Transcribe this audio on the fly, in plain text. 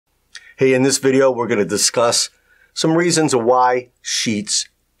Hey, in this video, we're going to discuss some reasons why sheets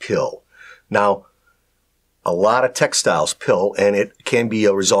pill. Now, a lot of textiles pill, and it can be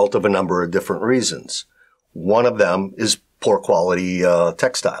a result of a number of different reasons. One of them is poor quality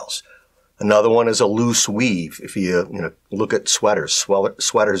textiles. Another one is a loose weave. If you look at sweaters,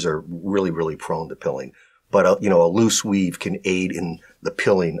 sweaters are really prone to pilling. But a loose weave can aid in the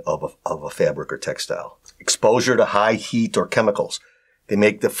pilling of a fabric or textile. Exposure to high heat or chemicals. They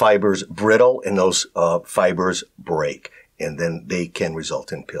make the fibers brittle, and those fibers break, and then they can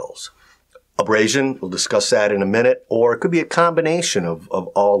result in pills. Abrasion, we'll discuss that in a minute, or it could be a combination of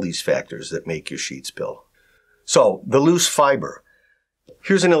all these factors that make your sheets pill. So, the loose fiber.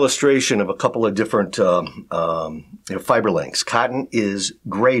 Here's an illustration of a couple of different fiber lengths. Cotton is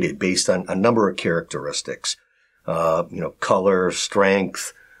graded based on a number of characteristics, color,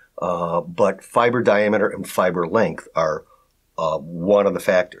 strength, but fiber diameter and fiber length are one of the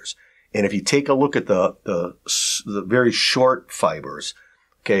factors. And if you take a look at the very short fibers,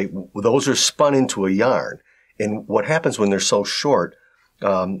 okay, those are spun into a yarn. And what happens when they're so short,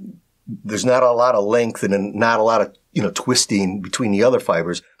 there's not a lot of length and not a lot of twisting between the other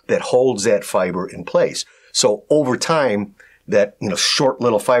fibers that holds that fiber in place. So over time, that short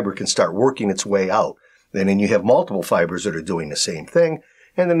little fiber can start working its way out. And then you have multiple fibers that are doing the same thing.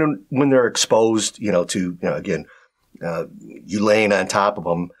 And then when they're exposed, to you laying on top of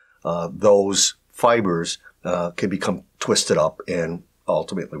them, those fibers can become twisted up and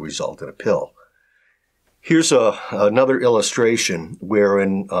ultimately result in a pill. Here's another illustration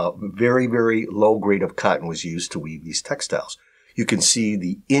wherein very low grade of cotton was used to weave these textiles. You can see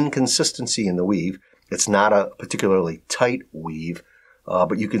the inconsistency in the weave. It's not a particularly tight weave,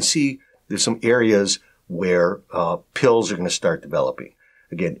 but you can see there's some areas where pills are going to start developing.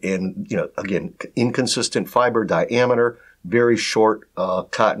 Again, inconsistent fiber diameter, very short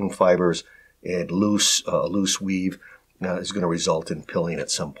cotton fibers, and loose weave is going to result in pilling at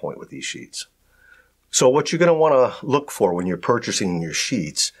some point with these sheets. So what you're going to want to look for when you're purchasing your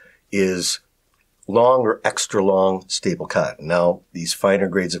sheets is long or extra long staple cotton. Now, these finer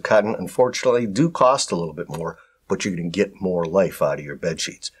grades of cotton, unfortunately, do cost a little bit more, but you're going to get more life out of your bed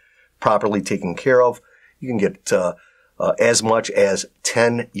sheets. Properly taken care of, you can get as much as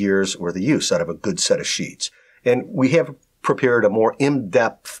 10 years worth of use out of a good set of sheets. And we have prepared a more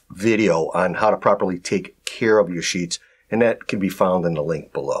in-depth video on how to properly take care of your sheets, and that can be found in the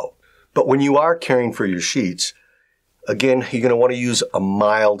link below. But when you are caring for your sheets, again, you're going to want to use a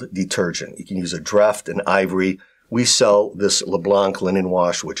mild detergent. You can use a Dreft, an Ivory. We sell this LeBlanc linen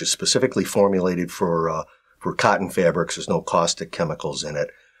wash, which is specifically formulated for cotton fabrics. There's no caustic chemicals in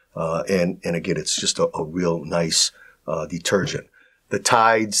it. And again, it's just a real nice detergent. The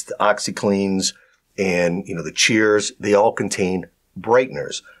Tides, the OxiCleans, and the Cheers, they all contain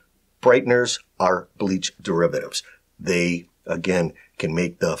brighteners. Brighteners are bleach derivatives. They, again, can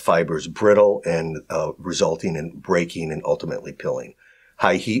make the fibers brittle and resulting in breaking and ultimately pilling.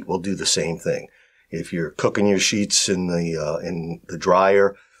 High heat will do the same thing. If you're cooking your sheets in the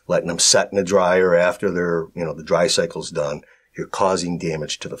dryer, letting them set in the dryer after the dry cycle's done, you're causing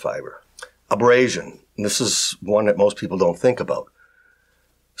damage to the fiber. Abrasion. This is one that most people don't think about.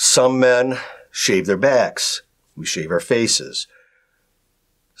 Some men shave their backs. We shave our faces.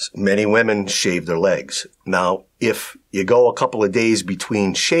 Many women shave their legs. Now, if you go a couple of days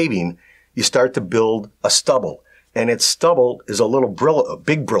between shaving, you start to build a stubble. And its stubble is a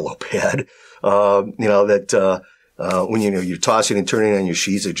big Brillo pad, that when you're tossing and turning on your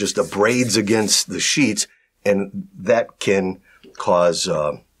sheets, it just abrades against the sheets, and that can cause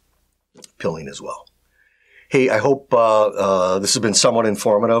pilling as well. Hey, I hope this has been somewhat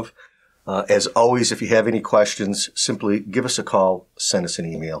informative. As always, if you have any questions, simply give us a call, send us an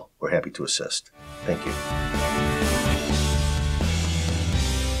email. We're happy to assist. Thank you.